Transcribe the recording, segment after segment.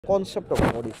Concept of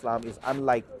God Islam is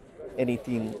unlike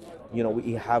anything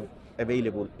we have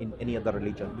available in any other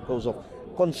religion because of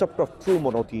concept of true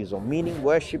monotheism, meaning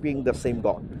worshipping the same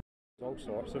God. All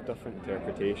sorts of different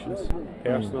interpretations.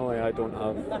 Personally, I don't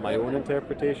have my own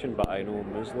interpretation, but I know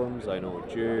Muslims, I know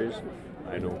Jews,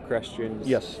 I know Christians.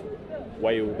 Yes.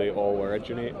 While they all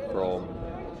originate from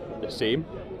the same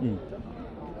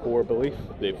core belief,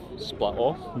 they've split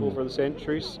off over the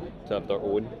centuries to have their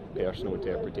own personal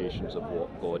interpretations of what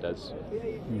God is.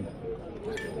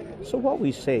 So what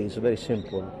we say is very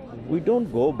simple. We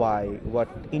don't go by what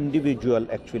individual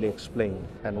actually explain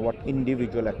and what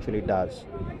individual actually does.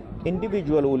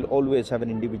 Individual will always have an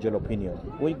individual opinion.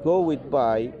 We go with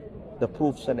by the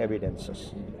proofs and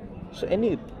evidences. So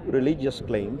any religious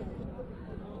claim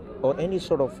or any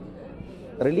sort of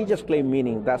religious claim,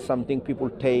 meaning that's something people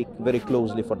take very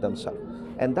closely for themselves,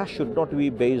 and that should not be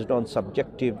based on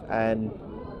subjective and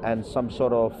some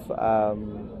sort of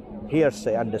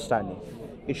hearsay understanding.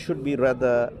 It should be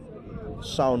rather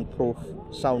sound proof,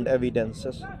 sound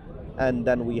evidences, and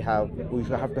then we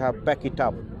should have to have back it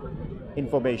up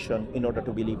information in order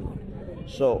to believe it.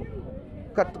 So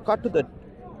cut to the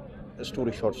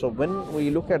story short. So when we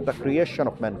look at the creation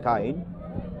of mankind,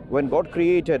 when God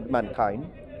created mankind,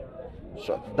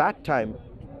 so that time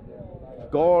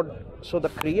God, so the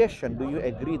creation, do you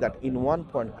agree that in one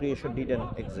point creation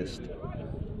didn't exist?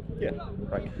 Yeah.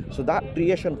 Right. So that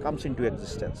creation comes into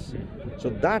existence. So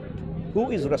that who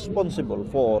is responsible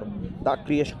for that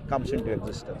creation comes into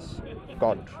existence?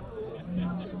 God.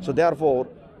 So therefore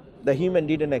the human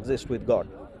didn't exist with God.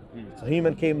 So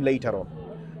human came later on.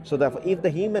 So therefore if the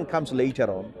human comes later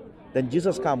on, then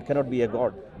Jesus cannot be a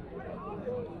God.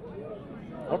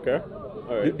 Okay.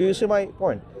 All right. Do you see my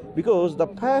point? Because the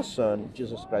person,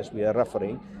 Jesus Christ we are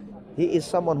referring, he is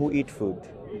someone who eat food,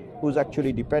 who's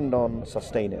actually depend on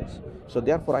sustenance. So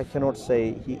therefore I cannot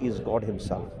say he is God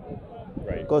himself.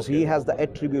 Right. Because he has the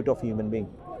attribute of human being.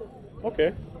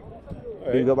 Okay.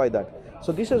 Do you go by that?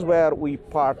 So this is where we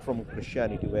part from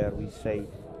Christianity, where we say,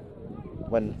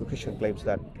 when the Christian claims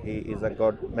that he is a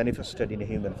God manifested in a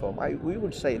human form, we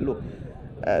would say, look,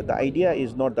 the idea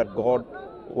is not that God,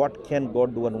 what can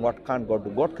God do and what can't God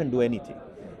do. God can do anything.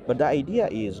 But the idea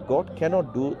is God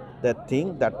cannot do that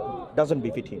thing that doesn't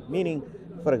befit him. Meaning,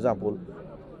 for example,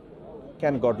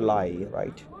 can God lie,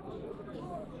 right?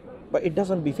 But it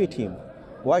doesn't befit him.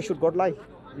 Why should God lie?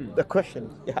 The question,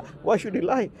 why should he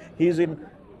lie? He's in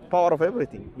power of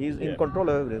everything. He's in control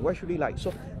of everything. Why should he lie?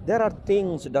 So there are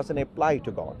things that doesn't apply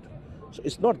to God. So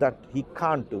it's not that he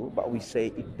can't do, but we say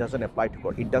it doesn't apply to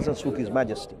God. It doesn't suit his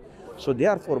majesty. So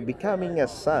therefore becoming a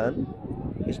son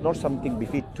is not something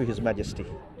befit to his majesty.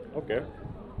 Okay.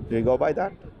 Do you go by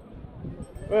that?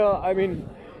 Well, I mean,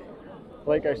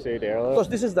 like I said earlier, Because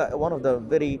this is one of the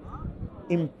very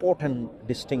important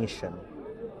distinction,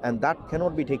 and that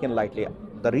cannot be taken lightly.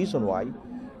 The reason why,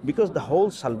 because the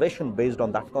whole salvation based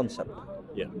on that concept.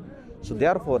 yeah. So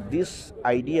therefore this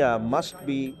idea must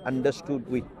be understood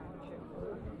with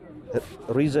the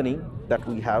reasoning that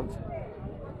we have,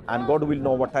 and God will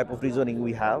know what type of reasoning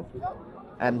we have,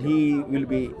 and he will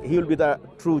be the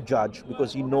true judge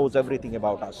because he knows everything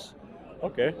about us.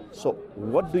 Okay. So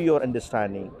what do your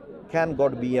understanding? Can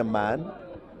God be a man,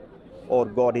 or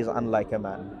God is unlike a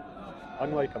man?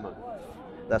 Unlike a man.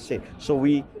 That's it. So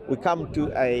we come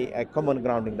to a common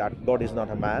grounding that God is not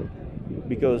a man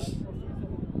because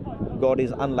God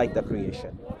is unlike the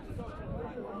creation.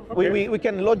 Okay. We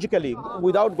can logically,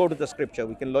 without go to the scripture,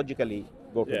 we can logically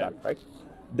go to that, right?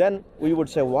 Then we would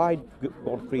say, why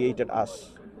God created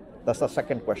us? That's the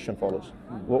second question follows.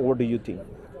 What do you think?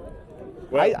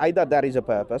 Well, Either there is a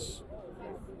purpose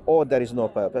or there is no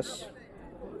purpose.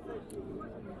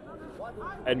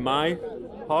 in my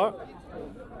heart,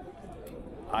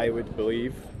 I would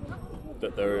believe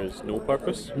that there is no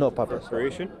purpose. No purpose. For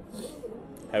creation.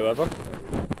 However,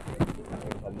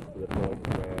 it comes to the point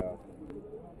where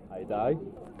I die,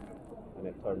 and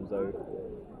it turns out,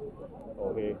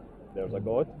 oh hey, there's a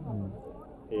God.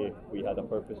 Hey, we had a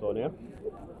purpose on earth.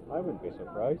 I wouldn't be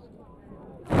surprised.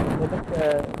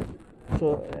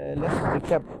 So let's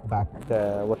recap back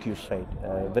what you said.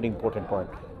 Very important point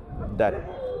that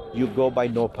you go by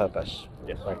no purpose.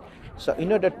 Yes. Right. So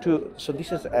in order to, so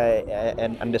this is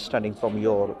an understanding from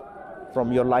your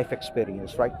life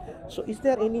experience, right? So is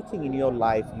there anything in your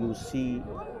life you see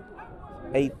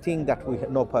a thing that we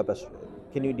have no purpose?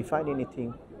 Can you define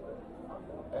anything?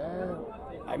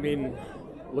 I mean,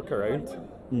 look around.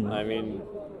 I mean,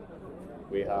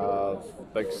 we have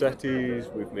big cities,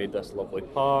 we've made this lovely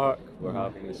park, we're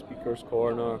having the speaker's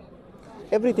corner.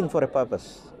 Everything for a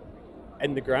purpose.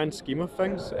 in the grand scheme of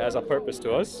things, it has a purpose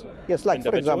to us. Yes, like for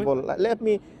individually.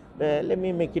 example, let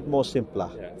me make it more simpler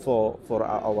Yeah. for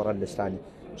our understanding.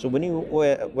 So when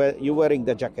you're wearing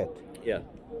the jacket, Yeah.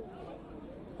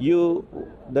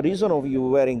 the reason of you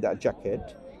wearing that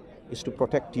jacket is to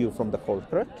protect you from the cold,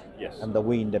 correct? Yes. And the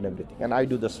wind and everything. And I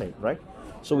do the same, right?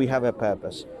 So we have a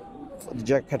purpose. The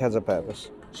jacket has a purpose.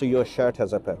 So your shirt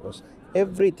has a purpose.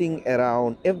 Everything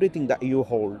around, everything that you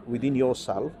hold within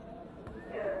yourself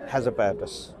has a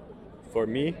purpose. For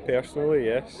me personally,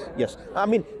 yes. Yes. I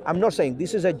mean, I'm not saying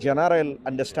this is a general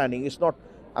understanding. It's not,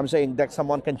 I'm saying that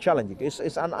someone can challenge it.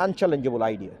 It's an unchallengeable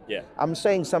idea. Yeah. I'm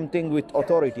saying something with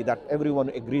authority that everyone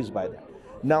agrees by that.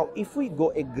 Now, if we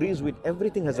go agrees with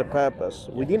everything has a purpose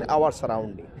within our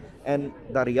surrounding and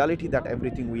the reality that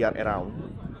everything we are around,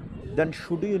 then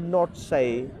should you not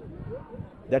say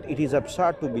that it is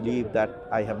absurd to believe that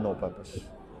I have no purpose?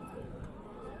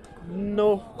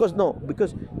 No.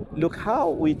 Because look how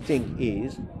we think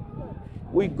is,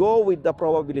 we go with the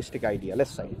probabilistic idea. Let's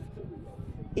say,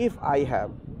 if I have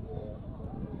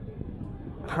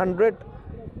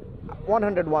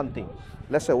 101 things,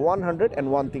 let's say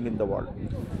 101 thing in the world,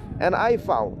 and I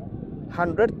found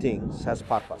 100 things has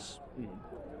purpose,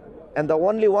 and the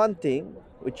only one thing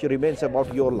which remains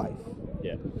about your life,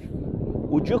 Yeah.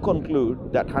 would you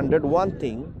conclude that 101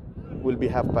 thing will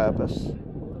have purpose?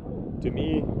 To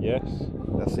me, yes.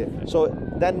 That's it. So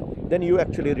then you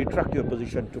actually retract your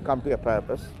position to come to a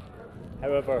purpose.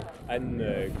 However, in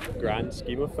the grand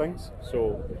scheme of things,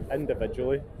 so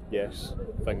individually, yes,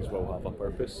 things will have a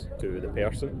purpose to the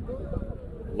person.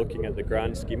 Looking at the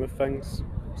grand scheme of things,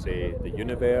 say the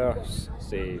universe,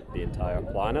 say the entire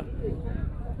planet,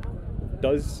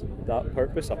 does that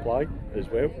purpose apply as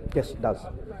well? Yes, it does.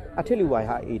 I'll tell you why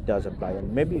it does apply,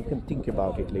 and maybe you can think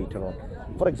about it later on.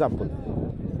 For example,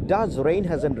 does rain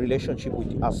has a relationship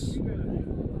with us?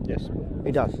 Yes.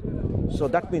 It does. So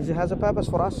that means it has a purpose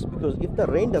for us, because if the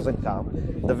rain doesn't come,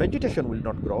 the vegetation will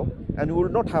not grow, and we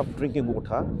will not have drinking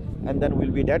water, and then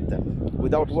we'll be dead then.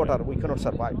 Without water, we cannot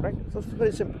survive, right? So it's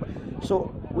very simple.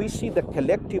 So we see that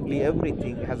collectively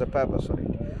everything has a purpose on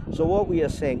it. So what we are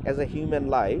saying as a human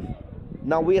life,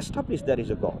 now we establish there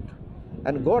is a God,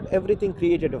 and God everything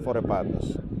created for a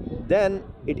purpose. Then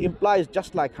it implies,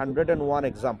 just like 101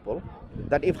 example,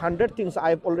 that if 100 things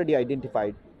I've already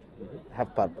identified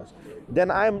have purpose, then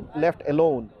I'm left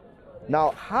alone.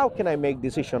 Now, how can I make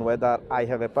decision whether I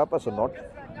have a purpose or not?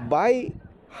 By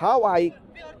how I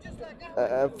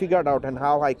figured out and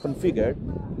how I configured,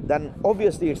 then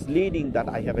obviously it's leading that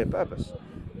I have a purpose.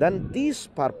 Then this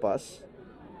purpose,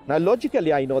 now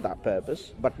logically I know that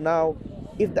purpose, but now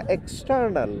if the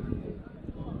external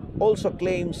also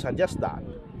claims suggest that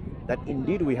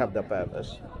indeed we have the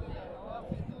purpose,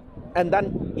 and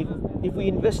then if we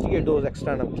investigate those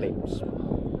external claims,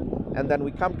 and then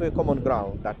we come to a common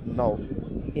ground that no,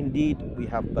 indeed we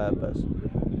have purpose,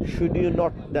 should you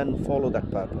not then follow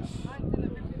that purpose?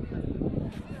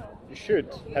 You should.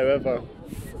 However,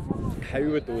 how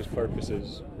would those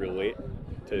purposes relate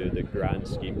to the grand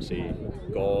scheme, say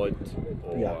God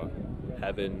or Yeah.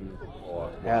 heaven or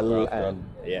Hell whatever? and-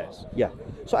 yes. Yeah.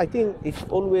 So I think it's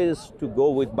always to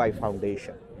go with by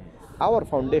foundation. Our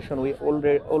foundation, we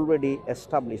already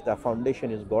established the foundation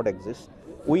is God exists,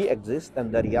 we exist,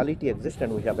 and the reality exists,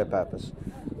 and we have a purpose.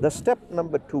 The step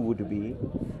number 2 would be,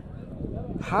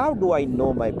 how do I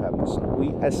know my purpose? We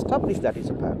establish that is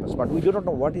a purpose, but we do not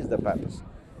know what is the purpose.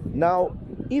 Now,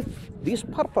 if this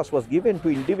purpose was given to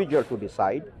individual to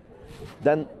decide,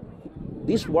 then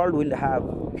this world will have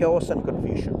chaos and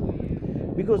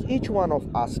confusion, because each one of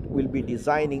us will be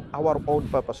designing our own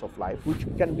purpose of life, which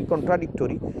can be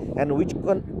contradictory and which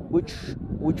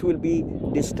will be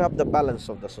disturb the balance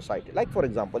of the society. Like for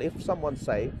example, if someone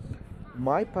say,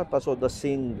 my purpose was to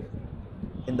sing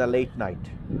in the late night,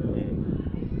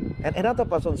 and another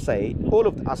person say, all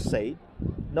of us say,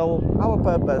 no, our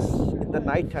purpose in the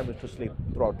night time is to sleep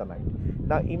throughout the night.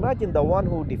 Now imagine the one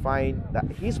who defined that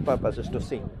his purpose is to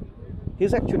sing,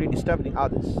 he's actually disturbing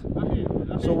others.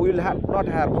 So we will not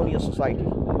have harmonious society.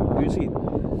 Do you see?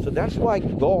 So that's why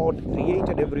God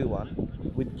created everyone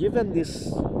with given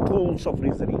these tools of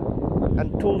reasoning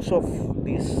and tools of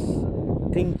this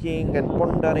thinking and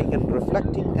pondering and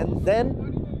reflecting, and then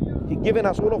He given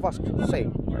us, all of us the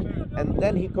same, and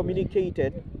then He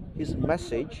communicated His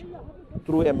message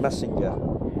through a messenger.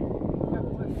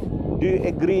 Do you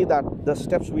agree that the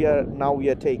steps we are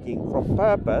taking from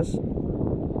purpose?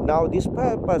 Now this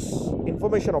purpose,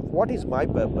 information of what is my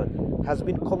purpose, has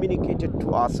been communicated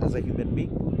to us as a human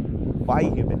being, by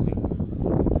human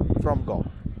being, from God.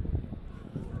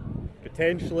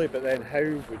 Potentially, but then how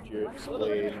would you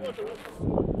explain,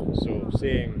 so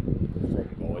saying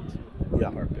Yeah.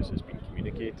 purpose has been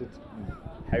communicated.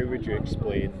 How would you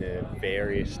explain the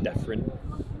various different,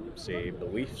 say,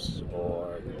 beliefs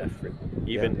or different,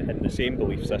 even in the same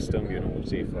belief system, you know,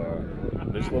 say for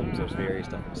Muslims, there's various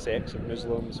different sects of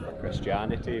Muslims, for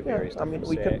Christianity, various I mean, different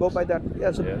we sects. can go by that. Yeah,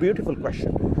 it's a Yeah. beautiful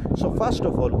question. So first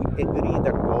of all, we agree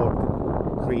that God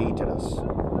created us.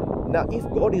 Now, if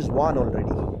God is one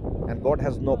already, and God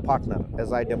has no partner,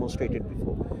 as I demonstrated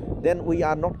before, then we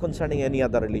are not concerning any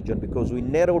other religion, because we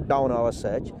narrowed down our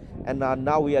search, and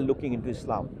now we are looking into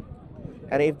Islam.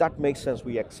 And if that makes sense,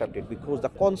 we accept it, because the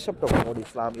concept of God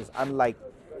Islam is unlike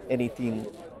anything,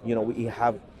 you know, we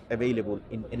have available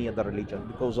in any other religion,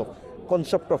 because of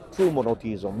concept of true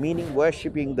monotheism, meaning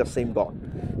worshipping the same God.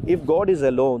 If God is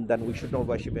alone, then we should not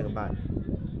worship a man.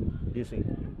 Do you see?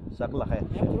 Jazakallah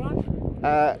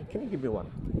khair. Can you give me one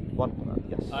Quran?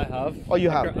 Yes. I have. Oh, you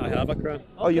have? I have a Quran.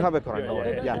 Oh, you have a Quran. Yeah, No, yeah,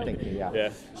 yeah, yeah. thank you. Yeah. Yeah.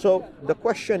 So the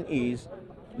question is,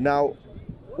 now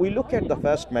we look at the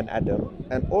first man Adam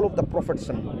and all of the prophets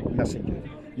and messengers.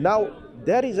 Now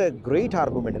there is a great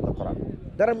argument in the Quran.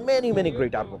 There are many, many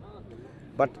great arguments,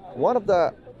 but one of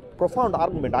the profound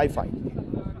argument I find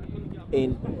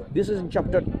in this is in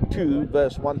chapter 2,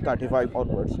 verse 135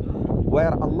 onwards,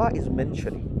 where Allah is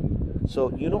mentioning.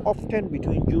 So you know, often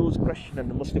between Jews, Christian,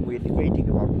 and Muslim, we are debating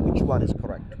about which one is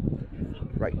correct,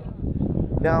 right?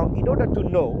 Now, in order to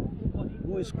know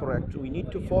who is correct, we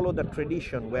need to follow the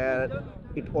tradition where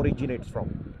it originates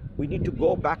from. We need to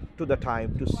go back to the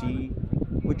time to see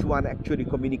which one actually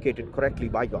communicated correctly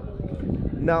by God.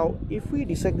 Now, if we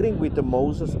disagree with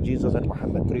Moses, Jesus, and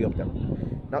Muhammad, three of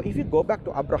them, now if you go back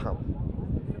to Abraham,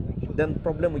 then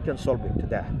problem we can solve it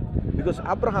there, because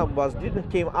Abraham didn't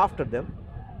came after them,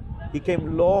 he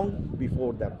came long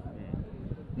before them.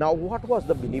 Now, what was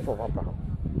the belief of Abraham?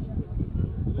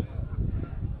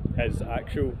 His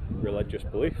actual religious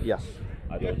belief? Yes.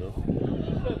 I don't know.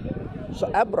 So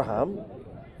Abraham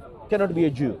cannot be a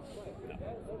Jew.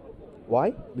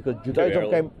 Why? Because Judaism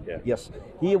early, came. yeah. Yes,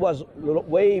 he was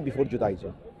way before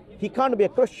Judaism. He can't be a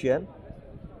Christian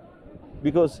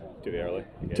because Too early.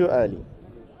 Yeah. too early.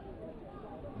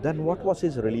 Then what was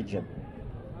his religion?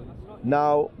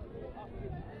 Now,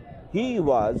 he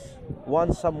was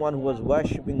once someone who was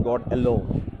worshipping God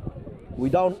alone,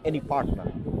 without any partner.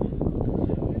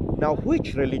 Now,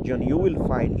 which religion you will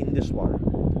find in this world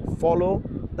follow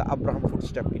the Abraham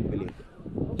footstep in belief?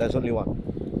 There's only one.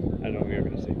 I know what you're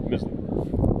going to say. Muslim.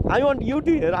 I want you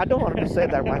to hear. I don't want to say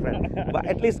that, my friend. But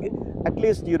at least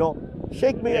you know,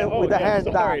 shake me with the hand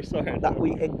sorry. that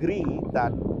we agree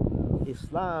that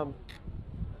Islam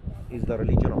is the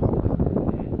religion of Abraham.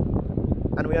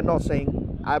 And we are not saying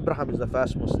Abraham is the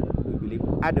first Muslim. We believe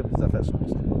Adam is the first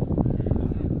Muslim.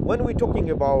 When we're talking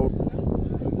about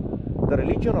the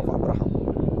religion of Abraham,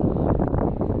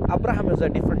 Abraham is a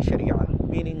different Sharia,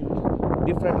 meaning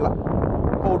different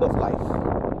code of life.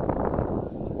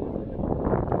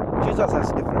 Jesus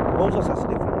has different, Moses has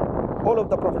different. All of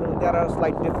the prophets, there are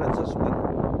slight differences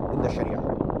in the Sharia,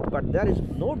 but there is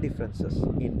no differences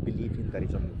in belief in there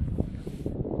is only.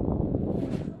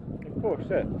 Of course,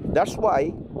 yeah. That's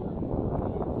why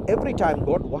every time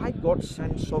God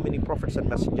sends so many prophets and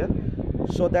messengers,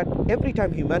 so that every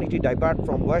time humanity divert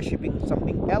from worshipping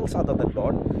something else other than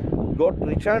God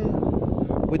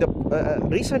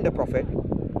resend a prophet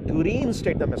to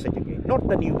reinstate the message again, not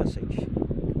the new message.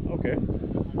 Okay.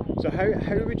 So how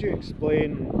would you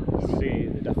explain, say,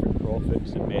 the different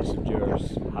prophets and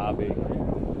messengers having,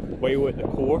 while at the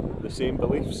core, the same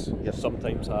beliefs, Yes.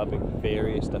 sometimes having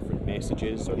various different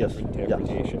messages or Yes. different Yeah.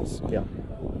 interpretations? Yeah.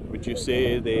 Would you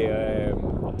say they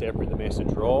interpret the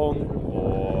message wrong,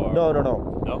 or No.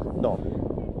 No?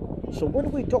 So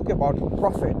when we talk about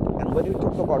prophet and when we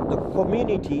talk about the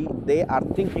community, they are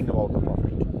thinking about the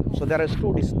prophet. So there is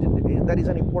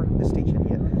an important distinction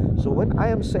here. So when I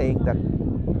am saying that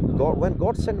when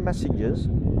God sends messengers,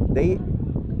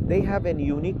 they have a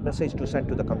unique message to send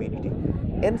to the community,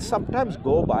 and sometimes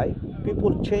go by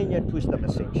people change and twist the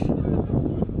message.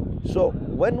 So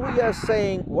when we are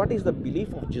saying what is the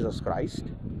belief of Jesus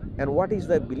Christ and what is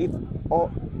the belief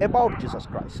about Jesus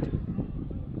Christ,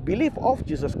 belief of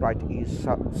Jesus Christ is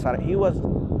he was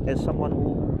as someone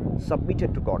who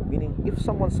submitted to God, meaning if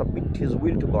someone submits his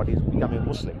will to God, he is becoming a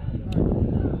Muslim.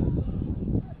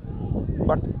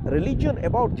 But religion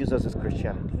about Jesus is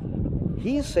Christianity.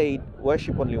 He said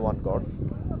worship only one God,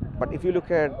 but if you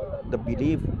look at the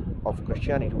belief of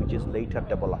Christianity, which is later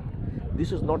developed,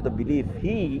 this is not the belief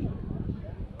he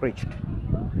preached.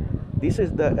 This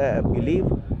is the belief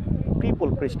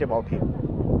people preached about him.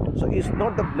 So it's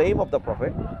not the blame of the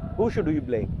prophet. Who should we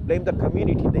blame? Blame the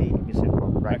community they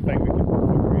misinformed, I right? think we can both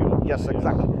agree on Yes, that,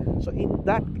 exactly. So in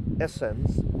that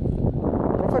essence,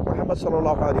 Prophet Muhammad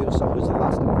sallallahu alaihi wasallam is the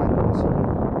last and final messenger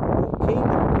who came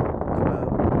and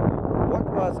confirmed what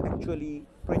was actually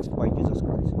preached by Jesus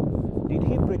Christ. Did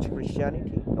he preach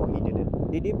Christianity? No, he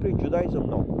didn't. Did he preach Judaism?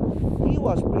 No. He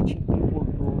was preaching people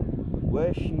to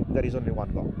worship there is only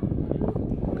one God.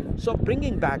 So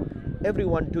bringing back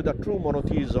everyone to the true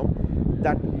monotheism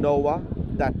that Noah,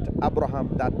 that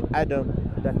Abraham, that Adam,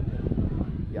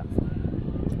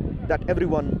 that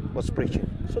everyone was preaching.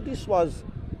 So this was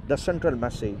the central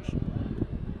message.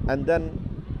 And then,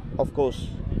 of course,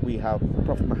 we have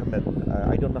Prophet Muhammad.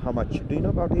 I don't know how much. Do you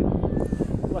know about him?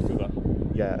 Little bit.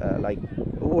 Yeah, like,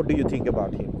 what do you think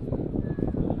about him?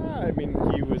 I mean,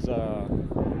 he was a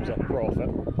prophet,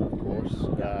 of course.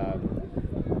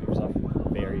 He was a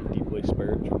very deeply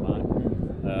spiritual man.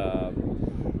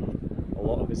 A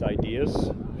lot of his ideas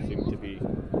seemed to be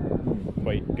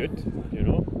quite good, you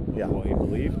know, Yeah. what he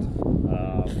believed.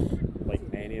 Like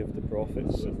many of the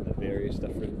prophets in the various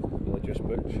different religious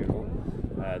books, you know,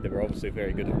 they were obviously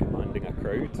very good at commanding a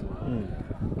crowd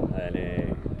and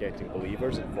getting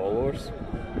believers and followers.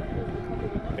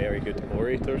 Very good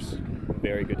orators,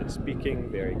 very good at speaking,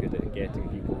 very good at getting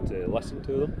people to listen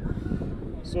to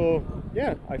them. So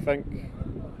yeah, I think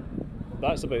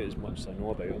that's about as much as I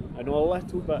know about him. I know a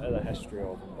little bit of the history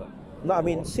of him, but No, I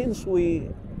mean, since we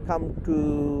come to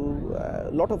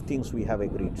a lot of things we have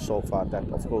agreed so far that,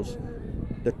 of course,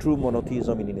 the true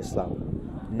monotheism in Islam.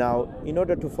 Now, in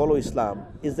order to follow Islam,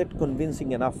 is it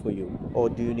convincing enough for you, or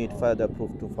do you need further proof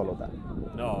to follow that?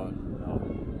 no.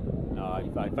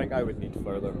 I think I would need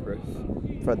further proof.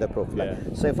 Further proof, like,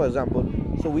 Yeah. say for example,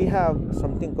 so we have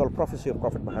something called prophecy of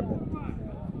Prophet Muhammad.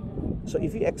 So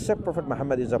if you accept Prophet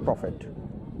Muhammad is a prophet,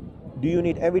 do you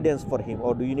need evidence for him,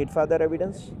 or do you need further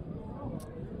evidence?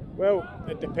 Well,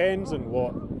 it depends on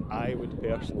what I would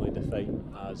personally define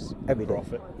as a Evidence.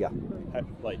 prophet. Yeah.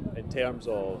 Like in terms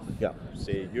of, Yeah.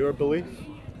 say, your belief,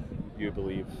 you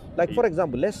believe. Like for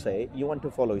example, let's say you want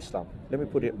to follow Islam. Let me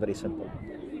put it very simple.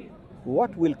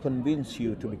 What will convince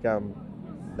you to become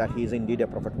that he is indeed a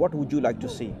prophet? What would you like to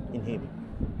see in him?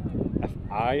 If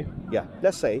I, Yeah,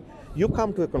 let's say you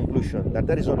come to a conclusion that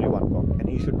there is only one God and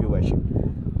he should be worshipped.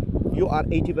 You are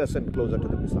 80% closer to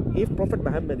the Islam. If Prophet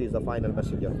Muhammad is the final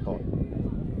messenger of God,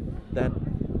 then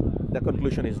the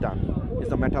conclusion is done.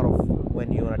 It's a matter of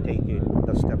when you want to take it,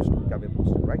 the steps to become a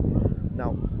Muslim, right?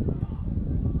 Now,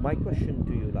 my question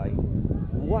to you, like,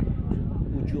 what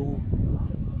would you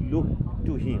look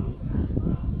to him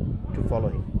to follow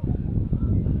him?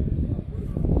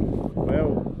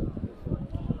 well,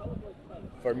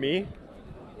 for me,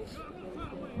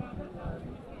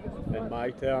 in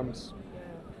my terms,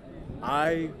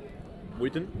 I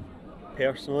wouldn't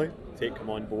personally take him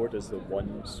on board as the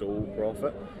one sole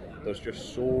prophet. There's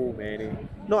just so many.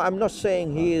 No, I'm not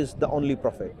saying he is the only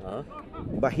prophet, Huh?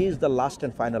 but he is the last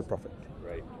and final prophet.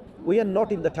 Right. We are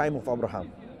not in the time of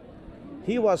Abraham.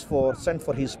 He was sent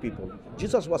for his people.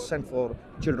 Jesus was sent for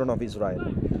children of Israel.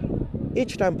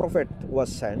 Each time prophet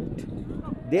was sent,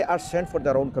 they are sent for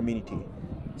their own community.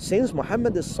 Since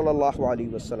Muhammad sallallahu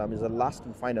alaihi wasallam is the last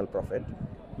and final prophet,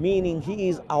 meaning he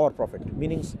is our prophet,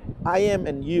 meaning I am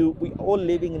and you, we all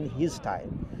living in his time.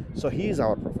 So he is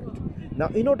our prophet. Now,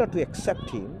 in order to accept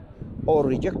him or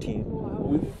reject him,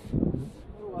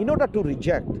 in order to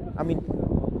reject, I mean,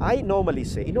 I normally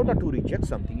say, in order to reject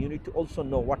something, you need to also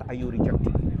know what are you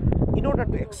rejecting. In order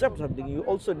to accept something, you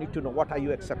also need to know what are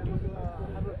you accepting.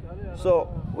 So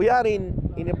we are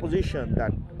in a position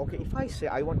that, okay, if I say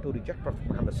I want to reject Prophet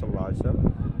Muhammad sallallahu alaihi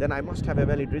wasallam, then I must have a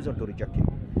valid reason to reject him.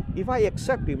 If I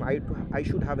accept him, I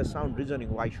should have a sound reasoning.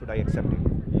 Why should I accept him?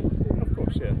 Of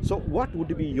course, yeah. So what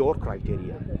would be your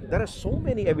criteria? There are so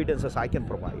many evidences I can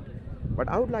provide, but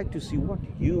I would like to see what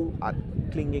you are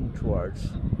clinging towards,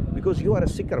 because you are a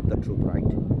seeker of the truth, right?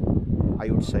 I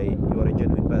would say you are a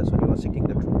genuine person, you are seeking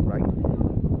the truth, right?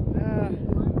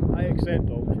 I accept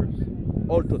all truth.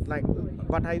 All truth, like,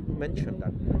 but I mentioned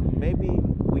that maybe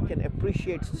we can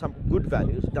appreciate some good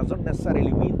values, doesn't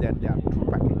necessarily mean that they are true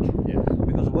package. Yes.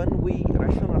 Because when we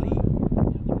rationally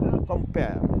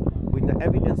compare with the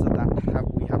evidence that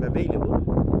we have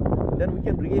available, then we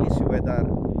can really see whether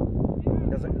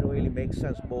doesn't really make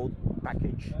sense both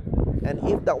package. And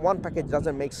if that one package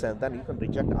doesn't make sense, then you can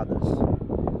reject others.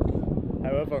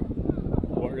 However,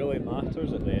 what really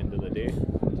matters at the end of the day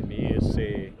to me is,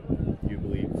 say, you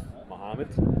believe Muhammad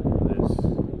is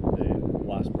the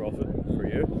last prophet for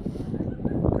you.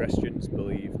 Christians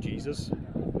believe Jesus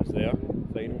is their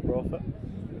final prophet.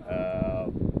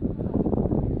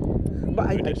 But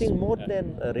I Buddhists, think more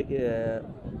than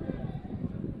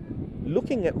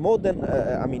looking at more than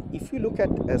I mean, if you look at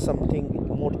something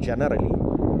more generally,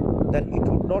 then it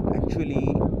would not actually,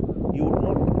 you would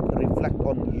not reflect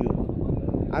on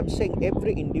you. I'm saying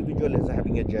every individual is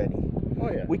having a journey.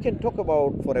 Oh yeah. We can talk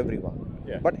about for everyone.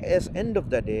 Yeah. But as end of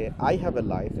the day, I have a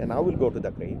life and I will go to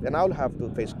the grave and I will have to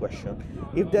face question.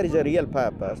 If there is a real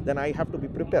purpose, then I have to be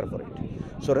prepared for it.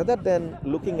 So rather than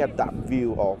looking at that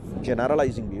view of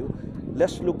generalizing view,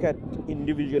 let's look at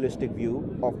individualistic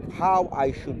view of how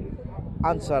I should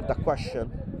answer the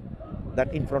question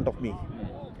that in front of me.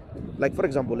 Like for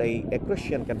example, a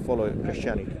Christian can follow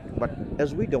Christianity, but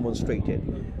as we demonstrated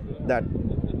that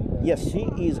yes, he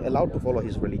is allowed to follow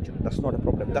his religion. That's not a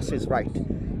problem. That's his right.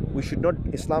 We should not.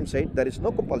 Islam said there is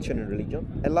no compulsion in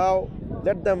religion.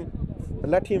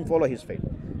 Let him follow his faith.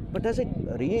 But does it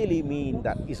really mean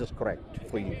that this is correct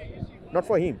for you? Not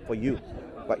for him, for you.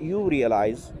 But you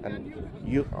realize, and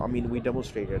we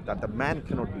demonstrated that the man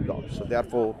cannot be God. So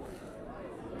therefore,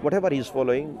 whatever he is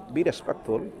following, be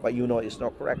respectful, but you know it's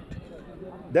not correct.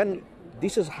 Then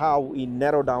this is how we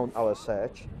narrow down our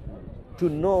search to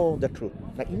know the truth.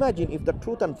 Now imagine if the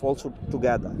truth and falsehood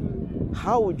together.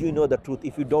 How would you know the truth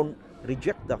if you don't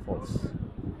reject the false?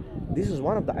 This is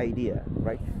one of the idea,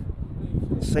 right?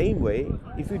 Same way,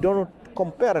 if you don't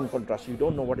compare and contrast, you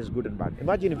don't know what is good and bad.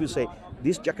 Imagine if you say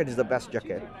this jacket is the best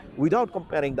jacket without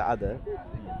comparing the other,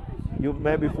 you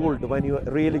may be fooled when you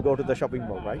really go to the shopping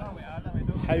mall, right?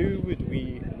 How would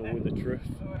we know the truth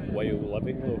while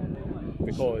living though?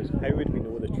 Because how would we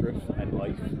know the truth in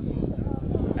life?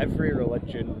 Every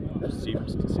religion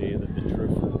seems to say that the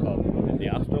truth will come in the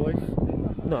afterlife.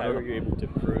 How are you able to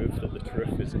prove that the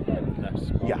truth is in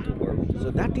this mortal world?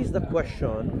 So that is the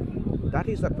question. That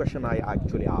is the question I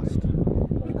actually asked.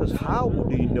 Because how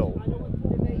do you know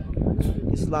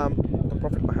Islam, the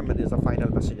Prophet Muhammad is the final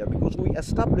messenger? Because we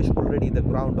established already the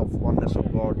ground of oneness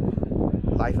of God,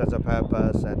 life has a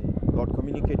purpose, and God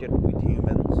communicated with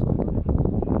humans.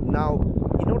 Now,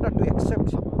 in order to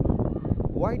accept him,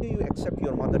 why do you accept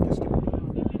your mother testimony?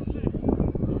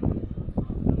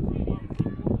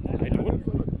 I don't.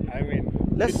 I mean,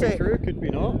 Let's could say be true, could be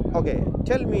not. Okay,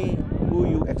 tell me who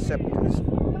you accept.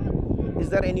 Is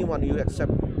there anyone you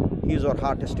accept his or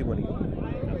her testimony?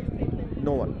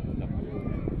 No one. No.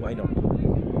 Why not?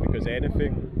 Because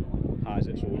anything has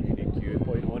its own unique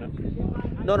viewpoint on it.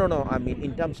 No. I mean,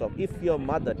 in terms of if your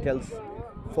mother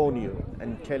phone you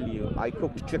and tell you, I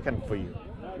cooked chicken for you,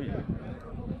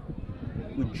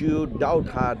 would you doubt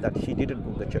her that she didn't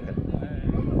cook the chicken?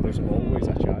 There's always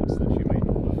a chance that she might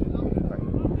not. Right.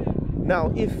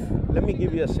 Now, let me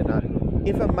give you a scenario.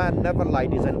 If a man never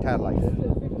lied his entire life,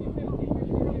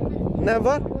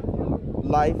 never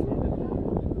lie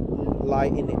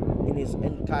in his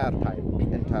entire life,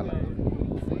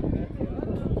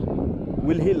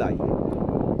 will he lie?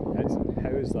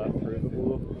 How is that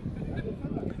provable?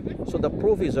 So the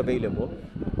proof is available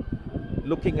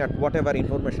looking at whatever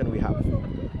information we have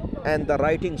and the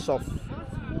writings of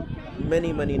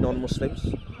many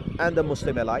non-Muslims and the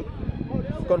Muslim alike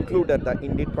concluded that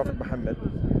indeed Prophet Muhammad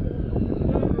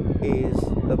is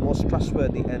the most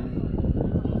trustworthy and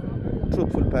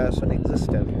truthful person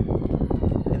existed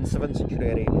in 7th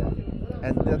century Arabia,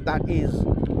 and that is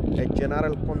a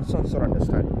general consensus or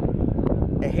understanding.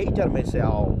 A hater may say,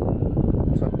 oh,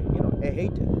 something, a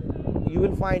hater. You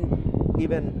will find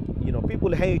even,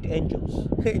 people hate angels.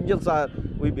 Angels are,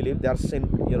 we believe, they are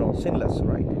sinless,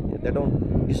 right? They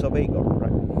don't disobey God,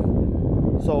 right?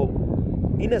 So,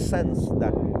 in a sense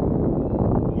that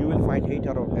you will find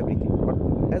hater of everything. But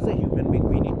as a human being,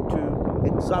 we need to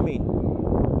examine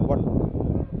what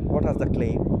is the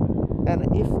claim, and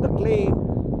if the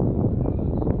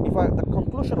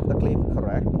conclusion of the claim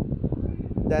correct,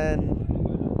 then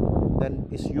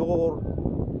it's your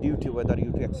duty whether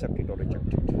you to accept it or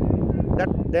reject it.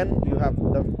 Then you have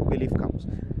the belief comes,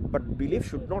 but belief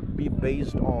should not be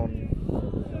based on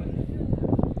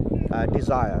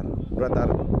desire, rather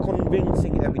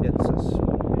convincing evidences.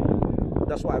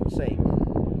 That's why I'm saying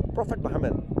Prophet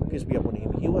Muhammad, peace be upon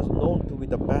him, he was known to be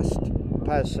the best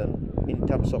person in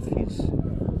terms of his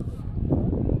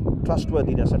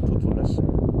trustworthiness and truthfulness,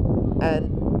 and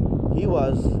he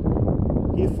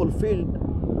fulfilled,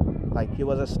 like he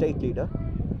was a state leader,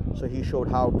 so he showed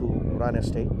how to run a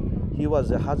state. He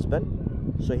was a husband,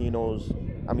 so he knows,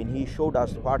 he showed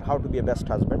us how to be a best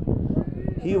husband.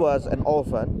 He was an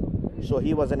orphan, so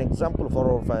he was an example for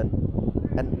orphan.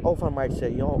 And orphan might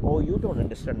say, oh, you don't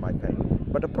understand my pain.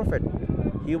 But a prophet,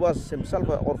 he was himself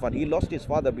an orphan. He lost his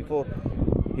father before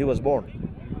he was born.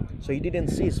 So he didn't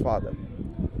see his father.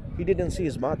 He didn't see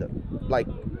his mother. Like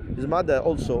his mother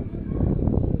also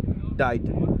died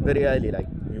very early. Like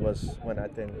he was, when I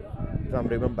think, if I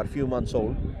remember, a few months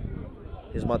old,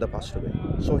 his mother passed away.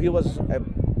 So he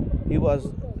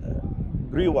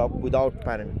grew up without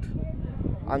parent.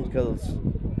 uncles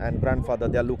and grandfather,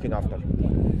 they are looking after.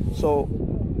 So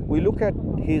we look at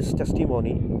his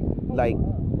testimony, like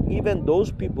even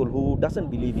those people who doesn't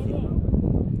believe in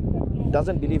him,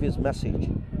 doesn't believe his message,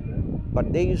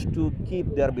 but they used to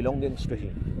keep their belongings to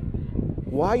him.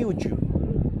 Why would you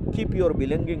keep your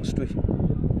belongings to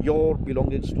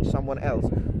someone else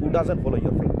who doesn't follow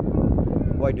your faith?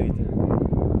 Why do you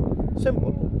think?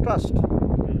 Simple, trust.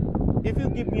 If you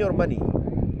give me your money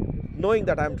knowing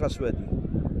that I'm trustworthy,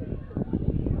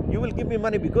 you will give me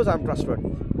money because I'm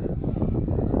trustworthy.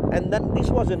 And then this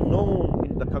wasn't known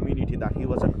in the community that he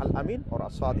was an Al-Amin or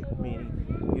As-Sadiq,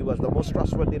 meaning he was the most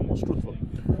trustworthy and most truthful.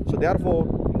 So therefore,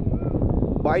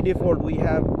 by default, he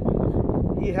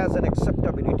has an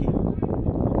acceptability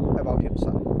about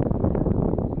himself.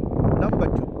 Number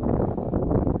two,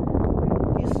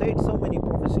 he said so many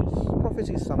prophecies.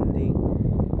 Prophecy is something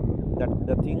that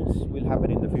the things will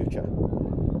happen in the future.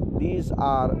 These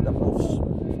are the proofs.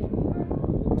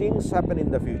 Things happen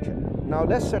in the future. Now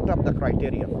let's set up the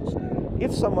criteria first.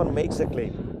 If someone makes a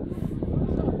claim,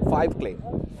 5 claims,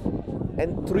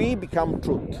 and 3 become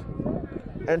truth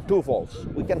and 2 false,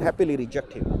 we can happily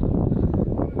reject him.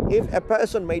 If a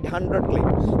person made 100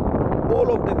 claims, all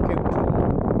of them came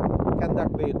true, can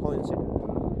that be a coincidence?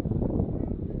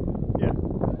 Yeah.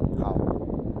 How?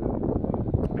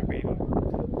 Agreed.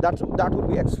 That would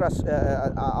be extra,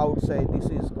 I would say this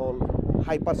is called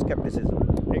hyper-skepticism.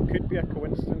 It could be a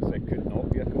coincidence, it could not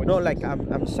be a coincidence. No, like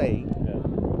I'm saying, Yeah.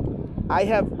 I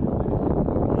have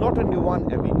not only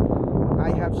one evidence,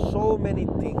 I have so many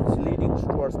things leading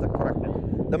towards the correctness.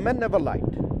 The man never lied.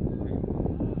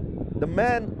 The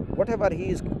man, whatever he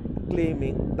is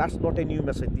claiming, that's not a new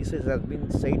message. This has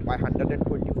been said by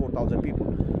 124,000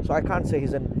 people. So I can't say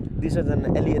this is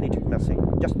an alienating message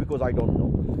just because I don't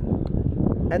know.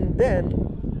 And then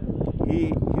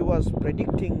he was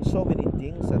predicting so many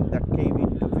things, and that came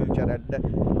into future, and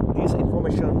this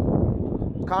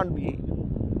information can't be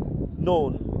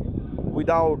known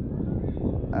without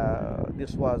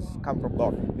this was come from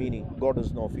God, meaning God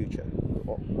is no future.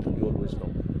 Oh, you always know.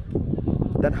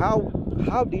 Then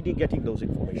how did he getting those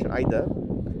information? Either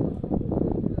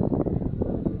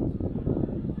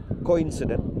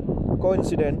coincident.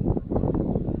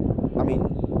 I mean,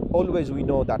 always we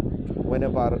know that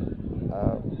whenever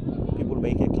people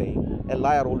make a claim, a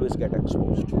liar always get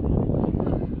exposed.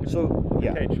 So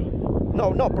yeah. Potentially.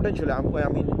 No, potentially. I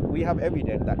mean, we have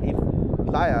evidence that if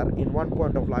liar in one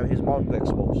point of life is bound to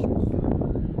expose.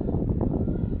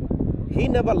 He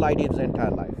never lied his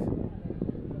entire life.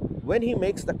 When he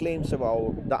makes the claims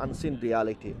about the unseen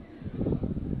reality,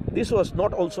 this was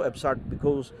not also absurd,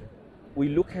 because we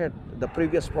look at the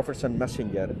previous prophets and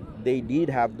messenger, they did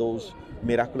have those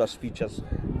miraculous features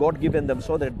God given them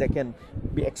so that they can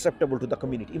be acceptable to the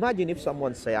community. Imagine if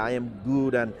someone say, I am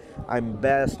good and I'm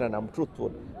best and I'm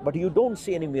truthful, but you don't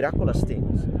see any miraculous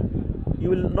things. You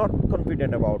will not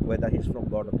confident about whether he's from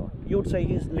God or not. You would say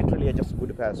he's literally just a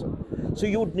good person. So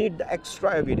you would need the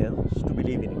extra evidence to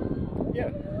believe in him. Yeah.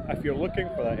 If you're looking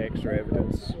for that extra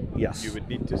evidence, yes, you would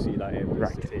need to see that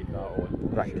evidence to take that on.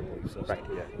 Right. So, Right.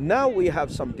 Yeah. Now we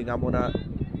have something I'm gonna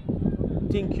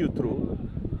think you through.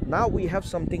 Now we have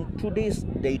something today's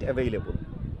date available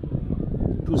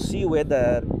to see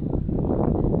whether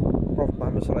Prophet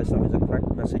Muhammad ﷺ is a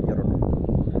correct messenger or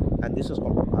not. And this is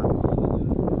called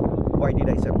Quran. Why did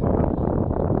I say Quran?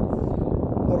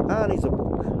 Quran is a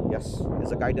book, yes,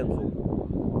 it's a guidance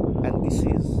book. And this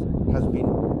has been,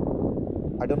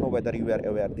 I don't know whether you are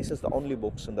aware, this is the only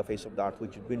books on the face of the earth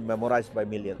which have been memorized by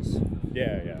millions.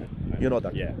 Yeah. You know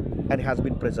that? Yeah. And has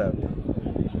been preserved.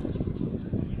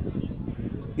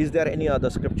 Is there any other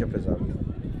scripture preserved?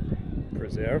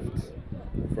 Preserved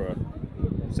for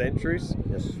centuries.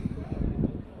 Yes.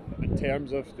 In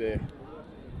terms of the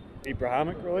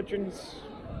Abrahamic religions,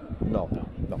 No.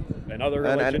 in other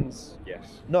And- religions,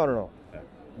 yes. No. Yeah.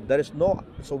 There is no.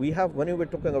 So we have, when we were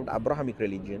talking about Abrahamic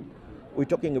religion, we're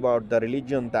talking about the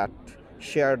religion that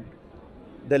shared,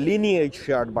 the lineage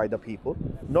shared by the people,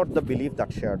 not the belief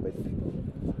that shared by the people.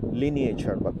 Lineage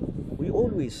shared by. We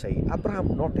always say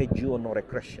Abraham not a Jew nor a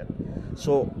Christian.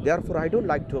 So therefore, I don't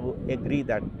like to agree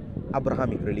that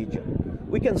Abrahamic religion.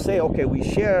 We can say, okay, we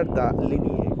share the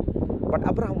lineage, but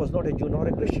Abraham was not a Jew nor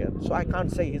a Christian. So I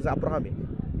can't say he's Abrahamic.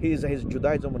 He's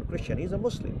Judaism and Christian. He's a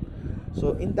Muslim.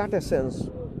 So in that essence,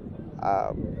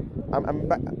 I'm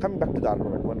coming back to the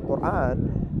argument. When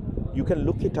Quran, you can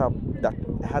look it up, that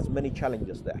has many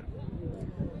challenges there.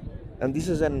 And this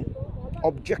is an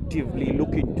objectively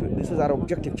look into it. This is our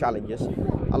objective challenges.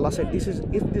 Allah said,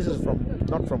 if this is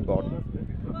not from God,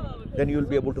 then you will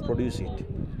be able to produce it.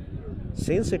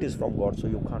 Since it is from God, so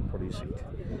you can't produce it.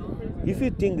 If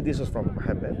you think this is from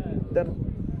Muhammad, then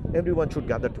everyone should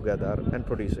gather together and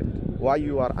produce it. Why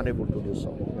you are unable to do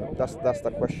so? You know, that's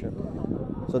the question.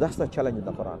 So that's the challenge in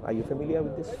the Quran. Are you familiar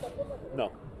with this?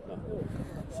 No, no.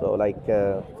 So, like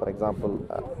for example,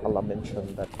 Allah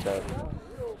mentioned that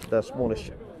the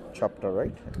smallest chapter,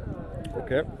 right?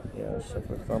 Okay. Yeah. So,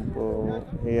 for example,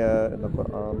 here in the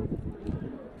Quran.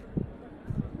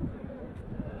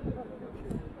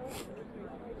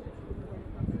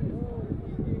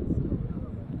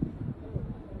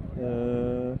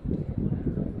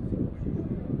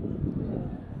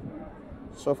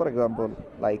 So, for example,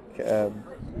 like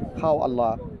how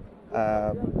Allah.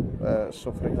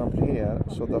 So, for example, here,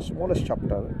 so the smallest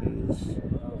chapter is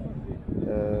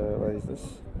where is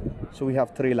this? So we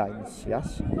have 3 lines.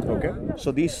 Yes. Okay.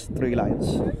 So these 3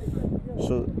 lines.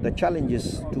 So the challenge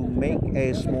is to make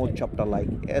a small chapter like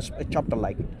a chapter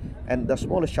like it, and the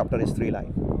smallest chapter is 3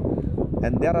 lines,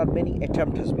 and there are many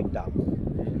attempts has been done.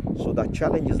 So the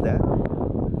challenge is there,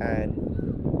 and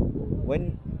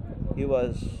when he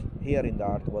was here in the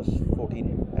earth was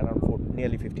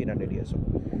nearly 1500 years old,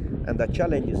 and the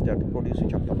challenge is that to produce a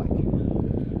chapter like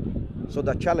it. So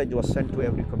the challenge was sent to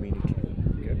every community.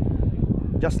 Okay.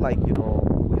 Just like, you know,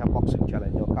 we have boxing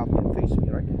challenge or come and face me,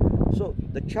 right? So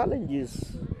the challenge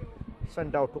is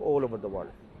sent out to all over the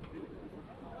world,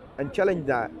 and challenge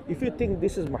that if you think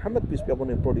this is Muhammad, peace be upon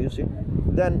him, produce it,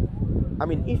 then I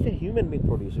mean, if a human being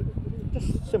produce it,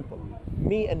 just simple,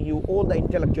 me and you, all the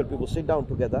intellectual people sit down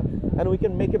together and we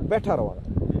can make a better one.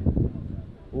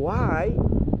 Why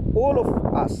all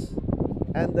of us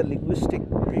and the linguistic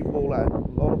people and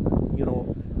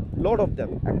lot of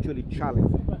them actually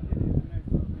challenge?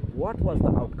 What was the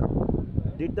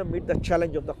outcome? Did they meet the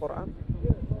challenge of the Quran?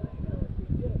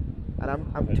 And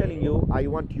I'm telling you, I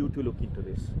want you to look into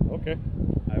this. Okay.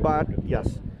 But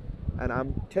yes, and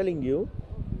I'm telling you,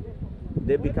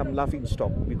 they become laughing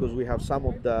stock, because we have some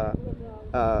of the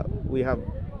we have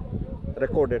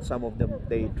recorded some of them.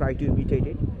 They try to imitate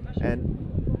it, and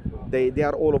they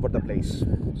are all over the place.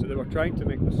 So they were trying to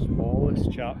make the smallest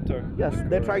chapter. Yes,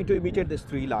 they try to imitate these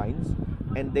 3 lines,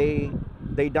 and they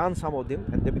done some of them,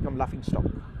 and they become laughing stock.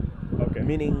 Okay.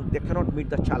 Meaning they cannot meet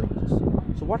the challenges.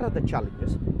 So what are the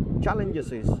challenges?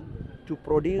 Challenges is to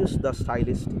produce the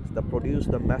stylistics, to produce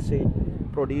the message,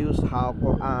 produce how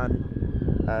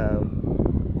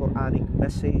Quranic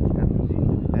message, and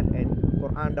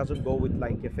Quran doesn't go with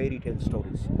like a fairy tale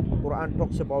stories. Quran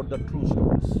talks about the true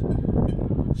stories.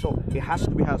 So it has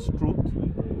truth,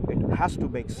 it has to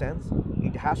make sense,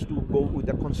 it has to go with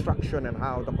the construction and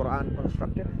how the Quran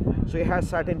constructed. So it has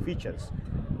certain features.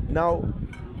 Now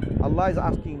Allah is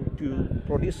asking to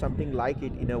produce something like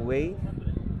it in a way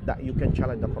that you can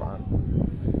challenge the Quran.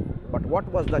 But what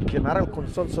was the general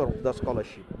consensus of the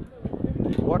scholarship?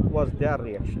 What was their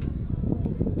reaction?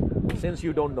 Since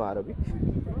you don't know Arabic,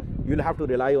 you'll have to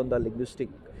rely on the linguistic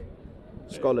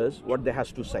scholars, what they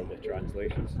has to say. The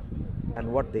translations.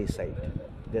 And what they said.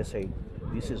 They said,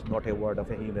 this is not a word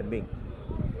of a human being.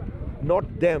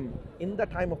 Not them. In the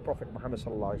time of Prophet Muhammad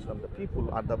sallallahu alaihi wasallam, the people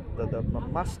are the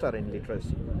master in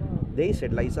literacy. They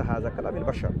said, Laisa haza kalam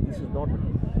al-bashar. This is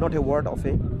not a word of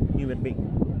a human being.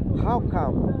 How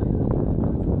come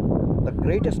the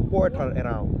greatest poet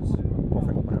around is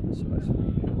Prophet Muhammad sallallahu alaihi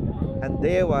wasallam, and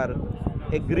they were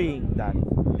agreeing that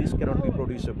this cannot be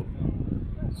producible?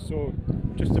 So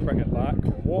just to bring it back,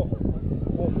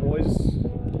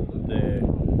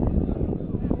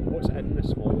 what's in the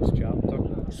smallest chapter?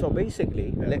 So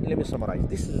basically, let me summarize.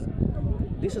 This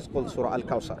is called Surah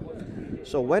Al-Kawthar.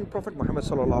 So when Prophet Muhammad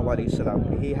sallallahu alaihi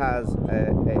wasallam, he has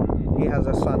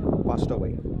a son who passed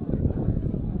away,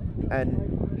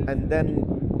 and then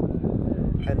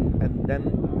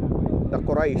the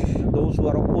Quraysh, those who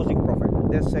are opposing Prophet,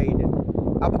 they said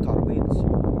Abtar means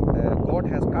God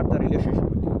has cut the relationship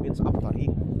with you. Means Abtar, he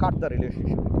cut the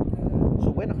relationship with you. So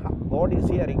when God is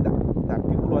hearing that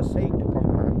people are saying to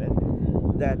Prophet Muhammad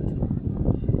that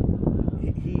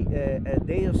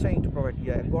they are saying to Prophet,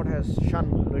 yeah, God has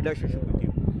shunned relationship with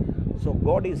you. So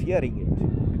God is hearing it,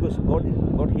 because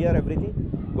God hears everything,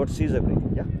 God sees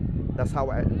everything. Yeah, that's how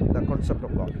the concept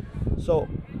of God. So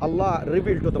Allah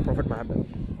revealed to the Prophet Muhammad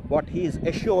what He is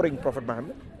assuring Prophet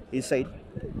Muhammad. He said,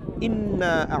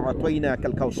 "Inna a'atayna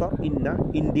kal-Kawthar. Inna,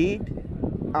 indeed,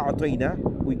 a'atayna,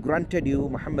 we granted you,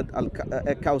 Muhammad,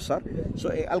 al-Kawthar." So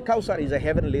al-Kawthar is a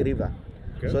heavenly river.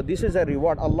 Okay. So this is a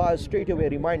reward. Allah is straight away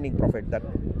reminding Prophet that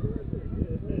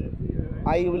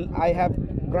I have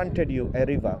granted you a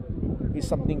river. Is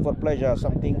something for pleasure,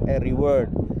 something a reward,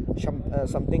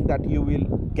 something that you will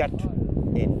get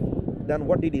in. Then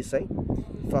what did he say?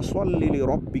 فَصَلِّ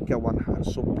لِرَبِّكَ وَانْحَرْ.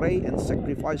 So pray and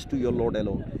sacrifice to your Lord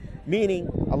alone. Meaning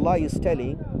Allah is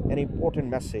telling an important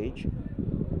message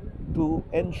to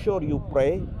ensure you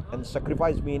pray and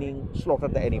sacrifice, meaning slaughter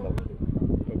the animal.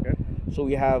 Okay. So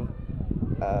we have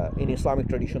in Islamic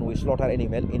tradition we slaughter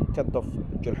animal in 10th of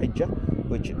Julhijjah,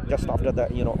 which just after the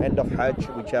end of Hajj,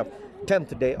 which have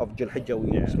 10th day of Julhijjah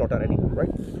we slaughter animal, right?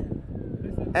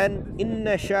 And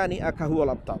inna shani'aka huwal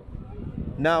abtar.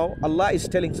 Now Allah is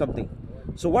telling something.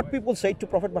 So what people say to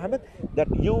Prophet Muhammad, that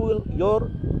you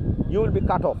will be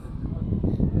cut off.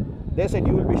 They said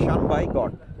you will be shunned by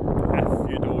God. If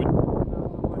you don't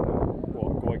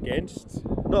go against.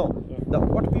 No,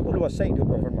 what people were saying to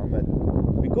Prophet Muhammad,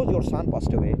 because your son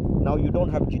passed away, now you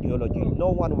don't have genealogy, no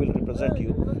one will represent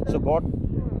you, so God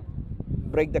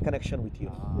break the connection with you.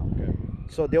 Okay.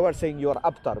 So they were saying you are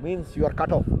abtar, means you are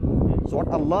cut off. So what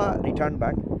Allah returned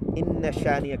back, inna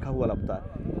shaniyaka huwal abtar.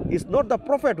 It's not the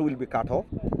Prophet who will be cut off.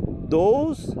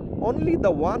 Those, only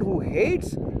the one who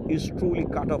hates is truly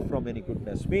cut off from any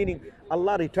goodness. Meaning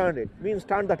Allah returned it, means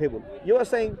turn the table. You are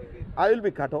saying I will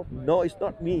be cut off. No, it's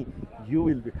not me. You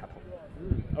will be cut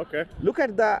off. Okay. Look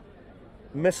at the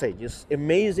message. It's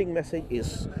amazing message,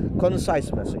 is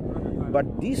concise message.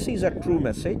 But this is a true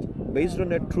message based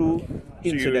on a true So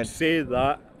you would incident. say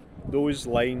that those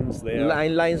lines there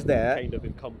Lines there. kind of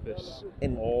encompass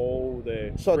In- all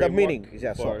the So the framework meaning,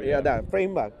 for, the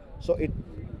framework. So it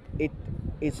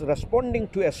is responding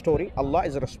to a story. Allah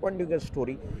is responding to a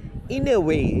story in a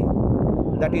way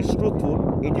that is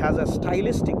truthful. It has a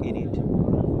stylistic in it,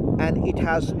 and it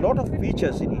has a lot of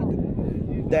features in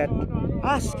it that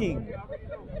asking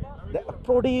that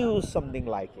produce something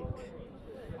like it.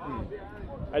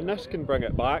 And this can bring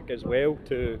it back as well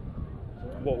to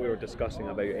what we were discussing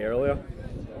about earlier.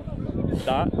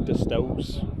 That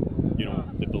distills,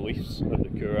 the beliefs of the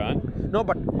Quran. No,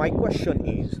 but my question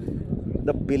is,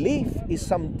 the belief is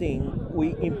something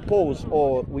we impose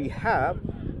or we have.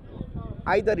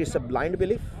 Either it's a blind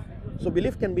belief. So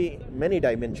belief can be many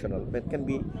dimensional. It can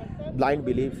be blind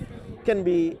belief, can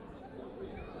be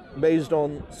based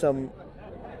on some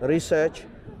research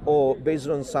or based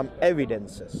on some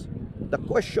evidences. The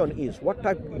question is, what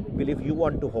type of belief you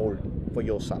want to hold for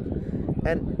yourself?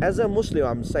 And as a Muslim,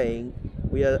 I'm saying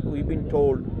we've been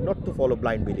told not to follow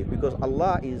blind belief, because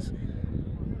Allah is,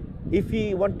 if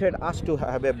He wanted us to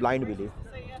have a blind belief,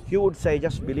 He would say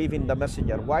just believe in the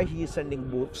messenger. Why He is sending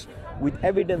books with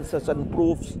evidences and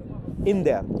proofs in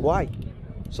there? Why?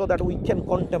 So that we can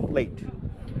contemplate.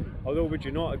 Although, would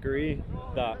you not agree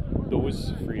that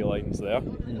those three lines there,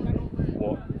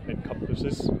 what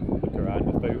encompasses the Quran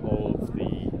without all of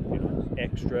the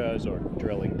extras or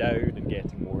drilling down and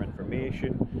getting more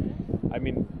information? I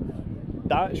mean,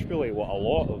 that's really what a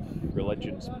lot of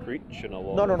religions preach, and a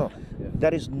lot. No.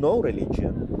 There is no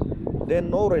religion. There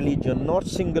no religion, not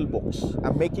single books.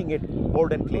 I'm making it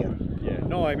bold and clear. Yeah.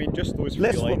 No, I mean just those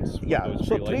three lines. Those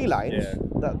So three lines.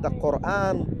 Yeah. The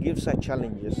Quran gives us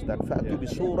challenges that فَأْتُوا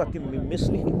بِسُورَةٍ مِّن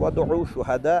مِّثْلِهِ وَادْعُوا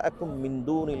شُهَدَاءَكُم مِّن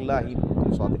دُونِ اللَّهِ إِن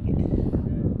كُنتُمْ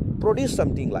صَادِقِينَ. Produce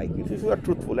something like it if you are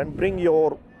truthful, and bring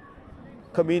your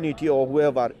community or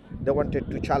whoever they wanted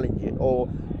to challenge it or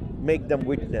make them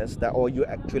witness that, or you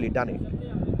actually done it.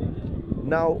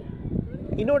 Now,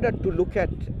 in order to look at,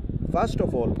 first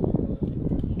of all,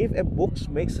 if a book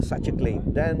makes such a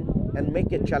claim, then and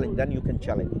make a challenge, then you can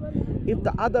challenge it. If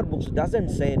the other books doesn't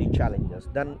say any challenges,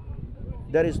 then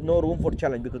there is no room for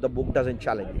challenge, because the book doesn't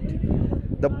challenge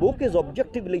it. The book is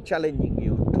objectively challenging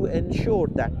you to ensure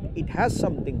that it has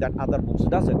something that other books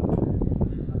doesn't.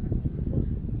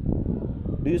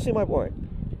 Do you see my point?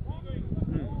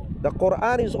 The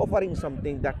Quran is offering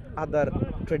something that other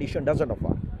tradition doesn't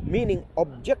offer. Meaning,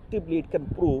 objectively it can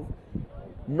prove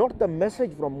not the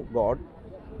message from God,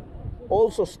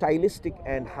 also stylistic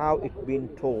and how it's been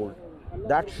told.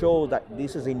 That shows that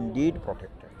this is indeed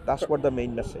protected. That's what the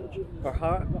main message.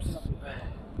 Perhaps,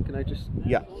 can I just?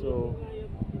 Yeah. So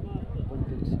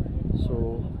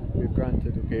we've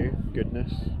granted, okay,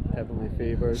 goodness, heavenly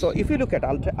favors. So if you look at,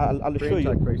 I'll show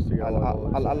you. Christ to your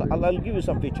Lord. I'll give you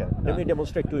some picture. Let me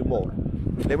demonstrate to you more.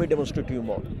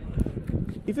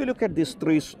 If you look at these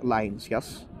three lines,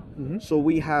 yes. Mm-hmm. So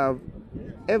we have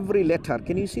every letter.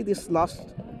 Can you see this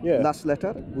last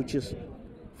letter, which is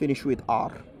finished with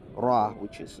R, Ra,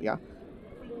 which is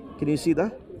Can you see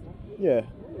that? Yeah.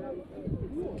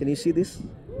 Can you see this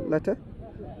letter?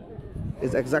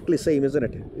 It's exactly same, isn't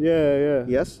it? Yeah.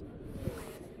 Yes.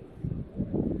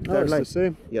 Oh, it's the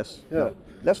same. Yes. Yeah. Now,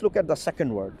 let's look at the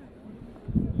second word.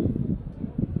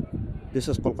 This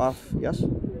is Qaf. Yes.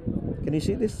 Can you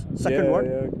see this second word?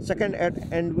 Yeah. Second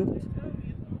end with.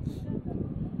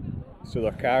 So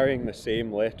they're carrying the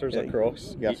same letters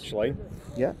across Yes. each line.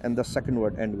 Yeah, and the second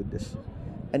word end with this.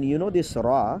 And you know this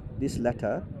Ra, this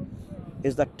letter,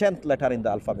 is the 10th letter in the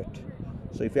alphabet.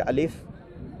 So if you alif,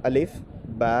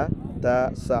 ba,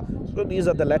 ta, sa. So these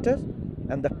are the letters,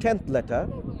 and the 10th letter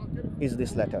is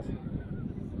this letter.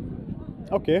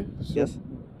 Okay. So Yes.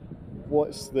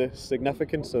 what's the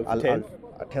significance of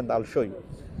 10? I'll show you.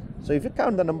 So if you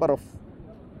count the number of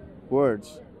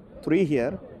words, 3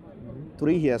 here,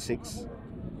 3 here, 6.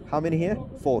 How many here?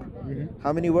 4.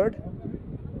 How many word?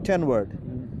 10 word.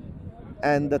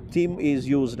 And the theme is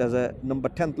used as a number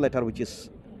 10th letter, which is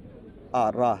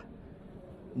Ra.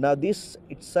 Now this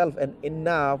itself and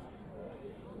enough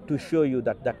to show you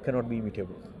that that cannot be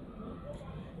imitable.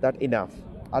 That enough.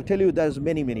 I'll tell you there's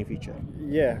many features.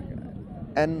 Yeah.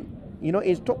 And you know,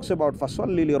 it talks about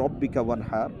fasalli li rabbika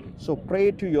wanhar. So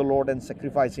pray to your Lord and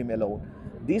sacrifice him alone.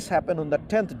 This happened on the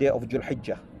 10th day of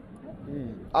Dhul-Hijjah.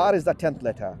 R is the 10th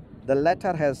letter. The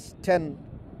letter has 10.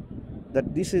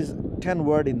 That this is 10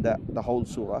 word in the whole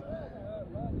surah.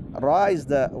 Ra is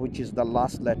which is the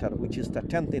last letter, which is the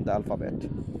 10th in the alphabet.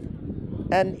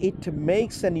 And it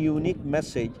makes a unique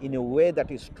message in a way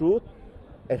that is truth.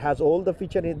 It has all the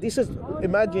features. This is,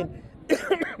 imagine,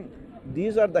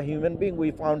 these are the human being,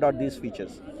 we found out these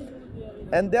features.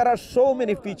 And there are so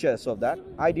many features of that,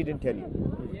 I didn't tell you.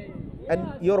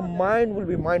 And your mind will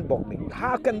be mind-boggling.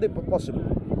 How can they be possible?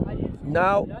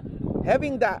 Now,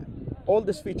 having that, all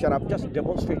this feature I've just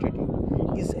demonstrated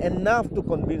you, is enough to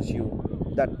convince you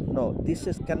that no, this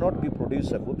cannot be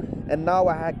producible. And now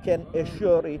I can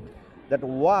assure it that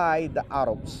why the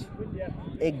Arabs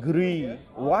agree,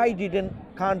 why failed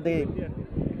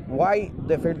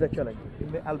the challenge.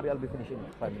 I'll be finishing in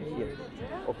 5 minutes. Yes.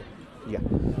 Okay. Yeah.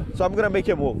 So I'm gonna make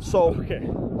a move. So Okay.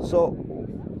 So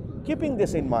keeping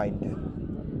this in mind,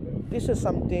 this is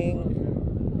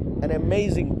something, an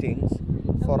amazing thing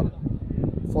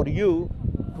for you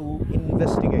to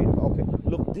investigate. Okay,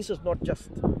 look, this is not just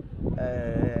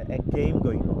a game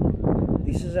going on.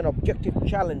 This is an objective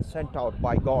challenge sent out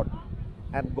by God,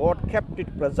 and God kept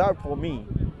it preserved for me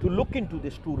to look into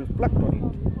this, to reflect on it.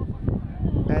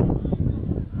 And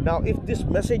now if this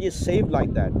message is saved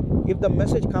like that, if the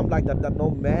message comes like that no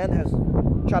man has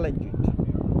challenged it,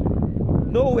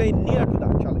 no way near to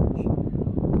that challenge,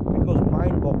 because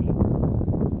mind-boggling,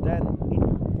 then it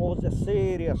poses a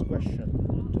serious question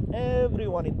to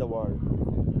everyone in the world,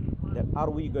 that are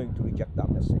we going to reject that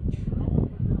message?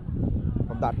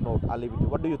 On that note, I'll leave it to you.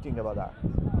 What do you think about that?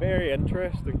 Very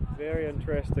interesting. Very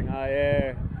interesting.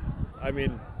 I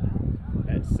mean,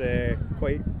 it's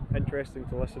quite interesting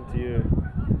to listen to you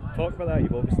talk about that.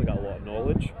 You've obviously got a lot of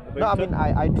knowledge about No, I it. mean,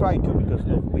 I try to, because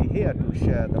look, we're here to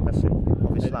share the message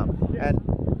of Islam. And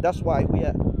that's why we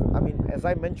are, I mean, as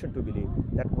I mentioned to believe,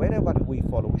 that wherever we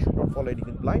follow, we should not follow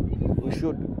anything blind. We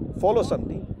should follow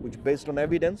something which based on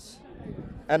evidence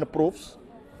and proofs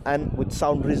and with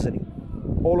sound reasoning.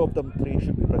 All of them three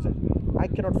should be present. I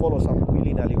cannot follow some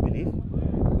willy-nilly belief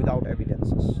without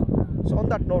evidences. So on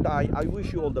that note, I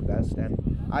wish you all the best, and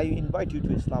I invite you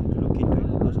to Islam to look into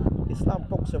it, because Islam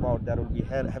talks about there will be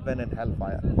heaven and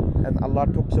hellfire, and Allah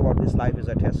talks about this life is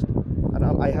a test. And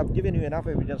I have given you enough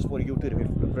evidence for you to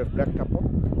reflect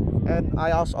upon. And I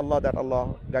ask Allah that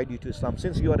Allah guide you to Islam,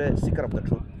 since you are a seeker of the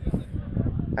truth.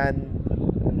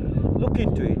 And look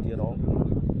into it, you know.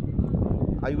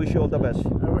 I wish you all the best. I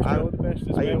wish you all the best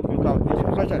as well. It's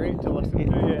a pleasure. Great to listen to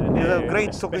you. And, It's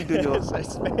great talking to you.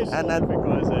 especially And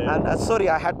because sorry,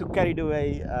 I had to carry it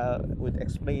away with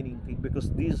explaining things, because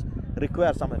these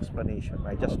require some explanation.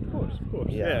 I just, of course.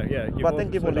 Yeah. Yeah. But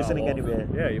thank you for listening anyway.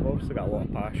 Yeah, you've obviously got a lot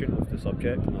of passion with the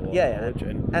subject and a lot Yeah, of knowledge.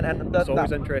 And that- it's always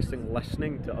that- interesting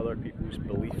listening to other people's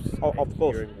beliefs. Of and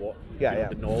course. Hearing what Yeah.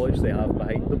 the knowledge they have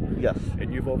behind them. Yes.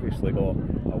 And you've obviously got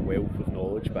a wealth of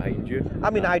knowledge behind you. I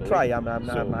mean, and I belief. try.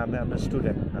 So- I'm a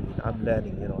student. I'm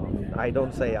learning. You know, I mean, I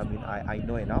don't say I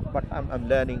know enough, but I'm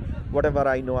learning. Whatever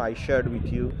I know, I shared with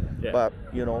you. Yeah. But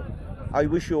you know, I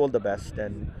wish you all the best,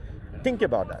 and think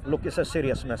about that. Look, it's a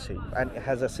serious message, and it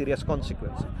has a serious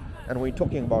consequence. And we're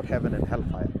talking about heaven and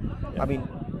hellfire. Yeah. I mean,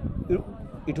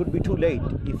 it would be too late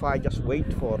if I just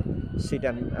wait for sit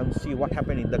and see what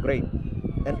happened in the grave.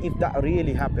 And if that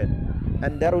really happened,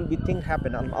 and there will be things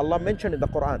happen. Allah mentioned in the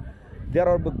Quran, there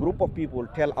are a group of people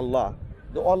tell Allah,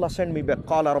 Allah send me back,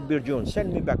 Qala Rabbi Irji'un,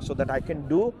 send me back so that I can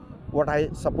do what I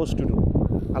supposed to do.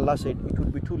 Allah said it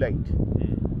would be too late.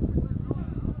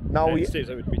 Now It says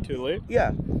it would be too late.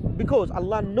 yeah, because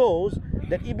Allah knows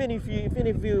that even if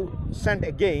you send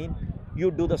again,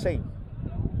 you do the same.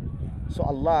 So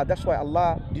Allah, that's why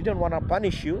Allah didn't want to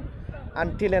punish you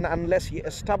until and unless He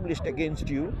established against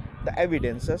you the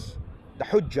evidences, the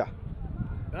hujjah.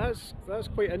 That's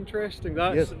quite interesting.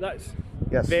 Yes. That's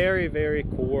Yes. very, very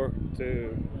core to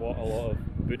what a lot of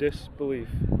Buddhist belief,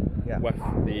 Yeah. with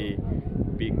the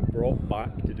being brought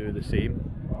back to do the same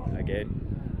again.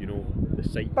 You know, the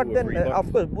cycle But of then, rebirth.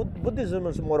 of course, Buddhism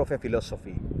is more of a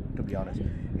philosophy, to be honest.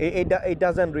 It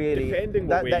doesn't really. Depending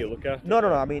what way you look at it. No.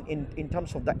 I mean, in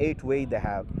terms of the 8 way they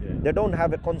have, Yeah. they don't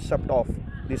have a concept of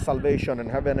the salvation and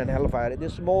heaven and hellfire. It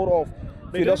is more of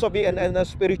They do. philosophy and a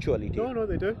spirituality. No,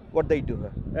 they do. What they do.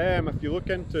 If you look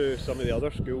into some of the other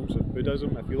schools of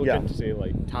Buddhism, if you look Yeah. into, say,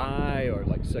 like Thai or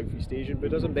like Southeast Asian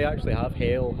Buddhism, they actually have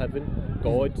hell, heaven,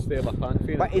 gods. They have a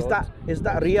pantheon. But of gods. is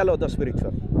that real or the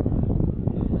spiritual?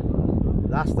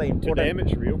 That's the To important. them,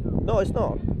 it's real. No, it's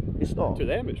not. It's not. To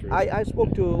them, it's real. I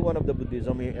spoke to one of the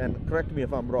Buddhism, and correct me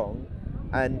if I'm wrong,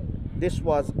 and this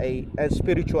was a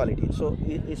spirituality. So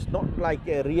it's not like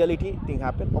a reality thing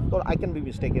happened. Of course, I can be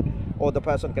mistaken, or the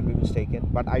person can be mistaken,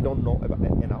 but I don't know about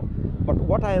it, But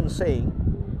what I am saying,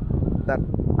 that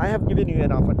I have given you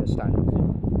enough understanding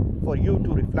for you to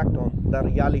reflect on the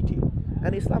reality.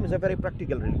 And Islam is a very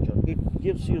practical religion. It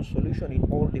gives you solution in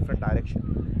all different directions,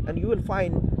 and you will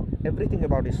find everything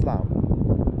about Islam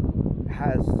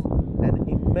has an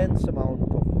immense amount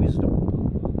of wisdom.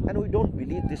 And we don't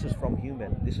believe this is from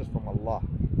human, this is from Allah.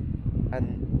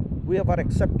 And we have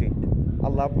accepted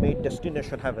Allah made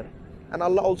destination heaven, and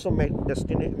Allah also made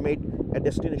a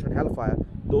destination hellfire,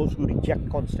 those who reject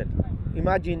constantly.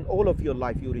 Imagine all of your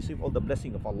life you receive all the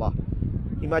blessing of Allah.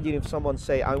 Imagine if someone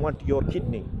say, I want your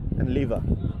kidney and liver.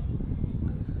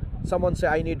 Someone say,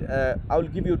 I will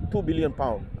give you £2 billion.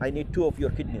 I need 2 of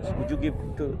your kidneys. Would you give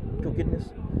two kidneys?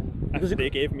 If they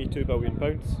gave me £2 billion,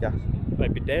 Yeah.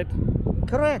 I'd be dead.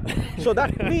 Correct. So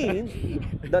that means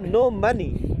that no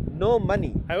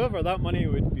money. However, that money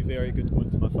would be very good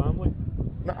going to my family.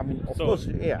 No, I mean, of So course,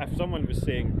 yeah. if someone was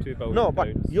saying £2 billion, No, but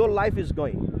your life is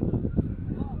going.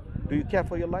 Do you care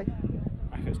for your life?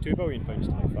 if it's £2 billion to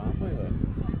my family,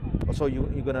 then, So you're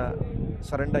gonna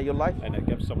surrender your life? and it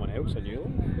gives someone else a new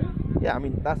life. Yeah, I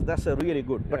mean that's a really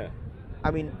good. But Yeah.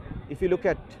 I mean, if you look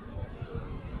at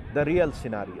the real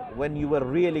scenario, when you were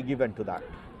really given to that,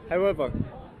 However,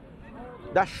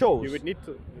 that shows you would need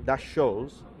to.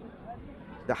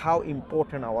 how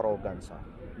important our organs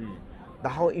are,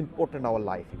 how important our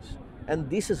life is, and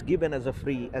this is given as a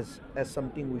free, as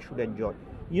something we should enjoy.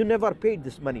 You never paid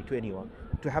this money to anyone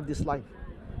to have this life.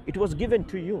 It was given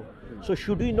to you. So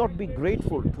should we not be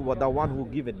grateful to the one who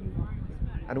given you?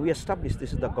 And we established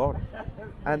this is the God,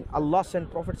 and Allah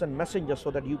sent prophets and messengers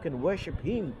so that you can worship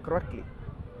Him correctly.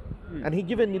 And He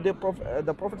given you the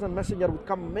prophets and messenger would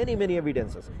come many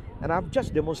evidences, and I've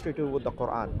just demonstrated with the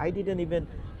Quran. I didn't even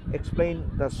explain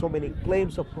the so many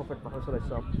claims of Prophet Muhammad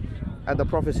and the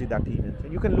prophecy that he meant.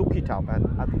 You can look it up, and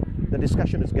I think the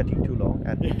discussion is getting too long,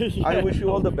 and Yeah, I wish you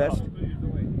all the best.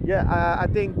 Yeah, I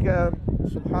think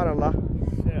subhanallah.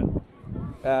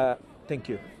 Yeah. Thank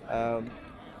you.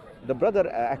 The brother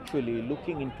actually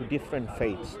looking into different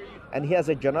faiths, and he has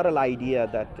a general idea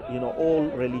that all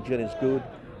religion is good,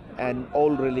 and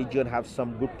all religion have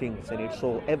some good things in it,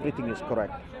 so everything is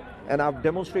correct. And I've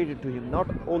demonstrated to him not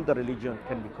all the religion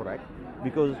can be correct,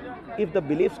 because if the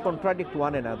beliefs contradict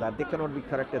one another, they cannot be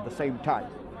correct at the same time.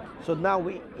 So now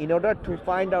in order to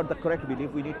find out the correct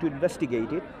belief, we need to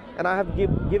investigate it, and I have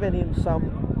given him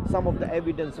some of the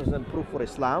evidences and proof for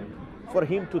Islam for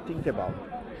him to think about.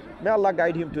 May Allah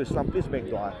guide him to Islam. Please make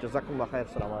dua. Jazakumullah khair.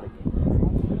 Assalamu alaikum.